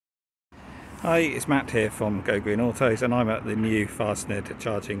Hi, it's Matt here from Go Green Autos, and I'm at the new Fastned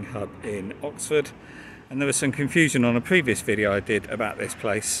charging hub in Oxford. And there was some confusion on a previous video I did about this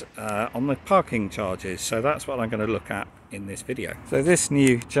place on the parking charges, so that's what I'm going to look at in this video. So this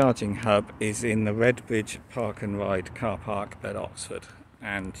new charging hub is in the Redbridge Park and Ride car park at Oxford,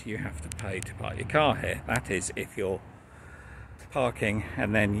 and you have to pay to park your car here. That is if you're parking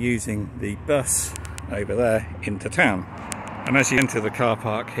and then using the bus over there into town. And as you enter the car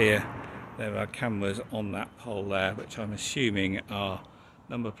park here, there are cameras on that pole there, which I'm assuming are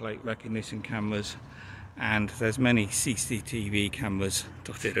number plate recognition cameras, and there's many CCTV cameras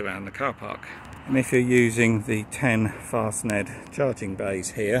dotted around the car park. And if you're using the 10 Fastned charging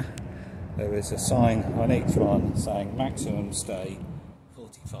bays here, there is a sign on each one saying maximum stay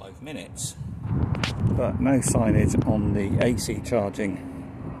 45 minutes, but no signage on the AC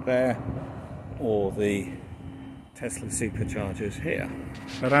charging there or the Tesla superchargers here.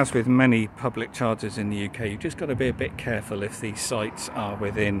 But as with many public chargers in the UK, you've just got to be a bit careful if these sites are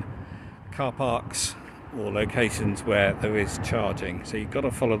within car parks or locations where there is charging. So you've got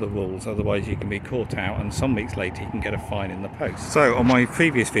to follow the rules, otherwise you can be caught out, and some weeks later you can get a fine in the post. So on my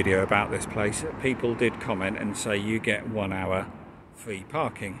previous video about this place, people did comment and say you get 1 hour free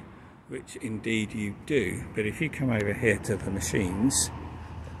parking, which indeed you do. But if you come over here to the machines,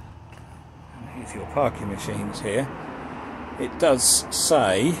 here's your parking machines here, it does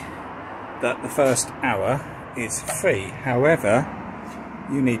say that the first hour is free. However,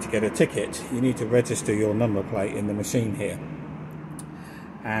 you need to get a ticket. You need to register your number plate in the machine here,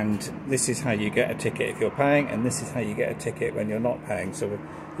 and this is how you get a ticket if you're paying, and this is how you get a ticket when you're not paying. So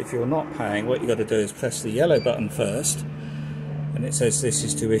if you're not paying, what you've got to do is press the yellow button first, and it says this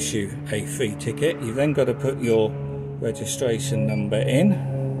is to issue a free ticket. You've then got to put your registration number in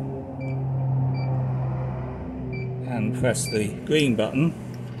and press the green button,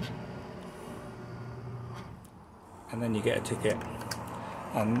 and then you get a ticket.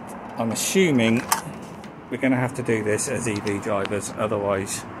 And I'm assuming we're going to have to do this as EV drivers,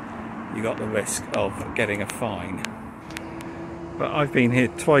 otherwise you got the risk of getting a fine. But I've been here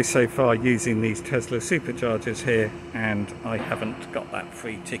twice so far using these Tesla superchargers here, and I haven't got that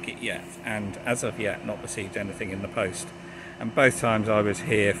free ticket yet, and as of yet not received anything in the post. And both times I was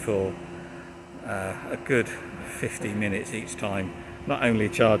here for a good 50 minutes each time, not only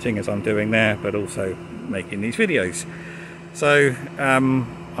charging as I'm doing there, but also making these videos. So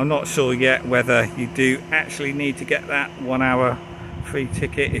I'm not sure yet whether you do actually need to get that 1 hour free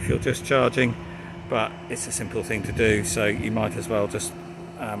ticket if you're just charging, but it's a simple thing to do, so you might as well just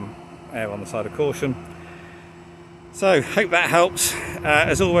err on the side of caution. So hope that helps.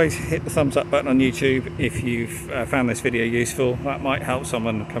 As always, hit the thumbs up button on YouTube if you've found this video useful. That might help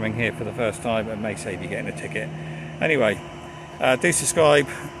someone coming here for the first time and may save you getting a ticket. Anyway, do subscribe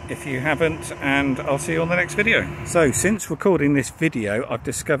if you haven't, and I'll see you on the next video. So since recording this video, I've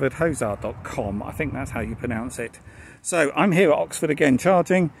discovered hozar.com. I think that's how you pronounce it. So I'm here at Oxford again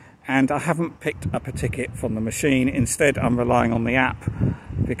charging, and I haven't picked up a ticket from the machine. Instead, I'm relying on the app,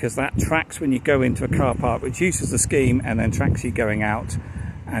 because that tracks when you go into a car park, which uses the scheme and then tracks you going out.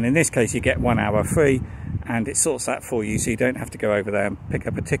 And in this case, you get 1 hour free, and it sorts that for you, so you don't have to go over there and pick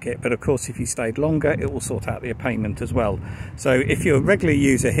up a ticket. But of course, if you stayed longer, it will sort out the payment as well. So if you're a regular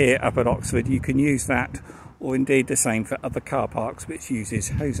user here up at Oxford, you can use that, or indeed the same for other car parks, which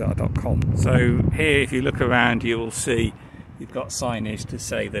uses hozar.com. So here, if you look around, you will see you've got signage to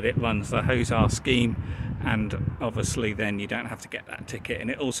say that it runs the Hozar scheme, and obviously then you don't have to get that ticket. And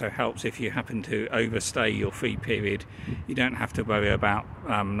it also helps if you happen to overstay your free period. You don't have to worry about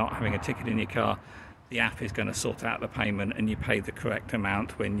not having a ticket in your car. The app is going to sort out the payment, and you pay the correct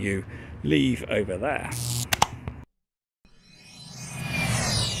amount when you leave over there.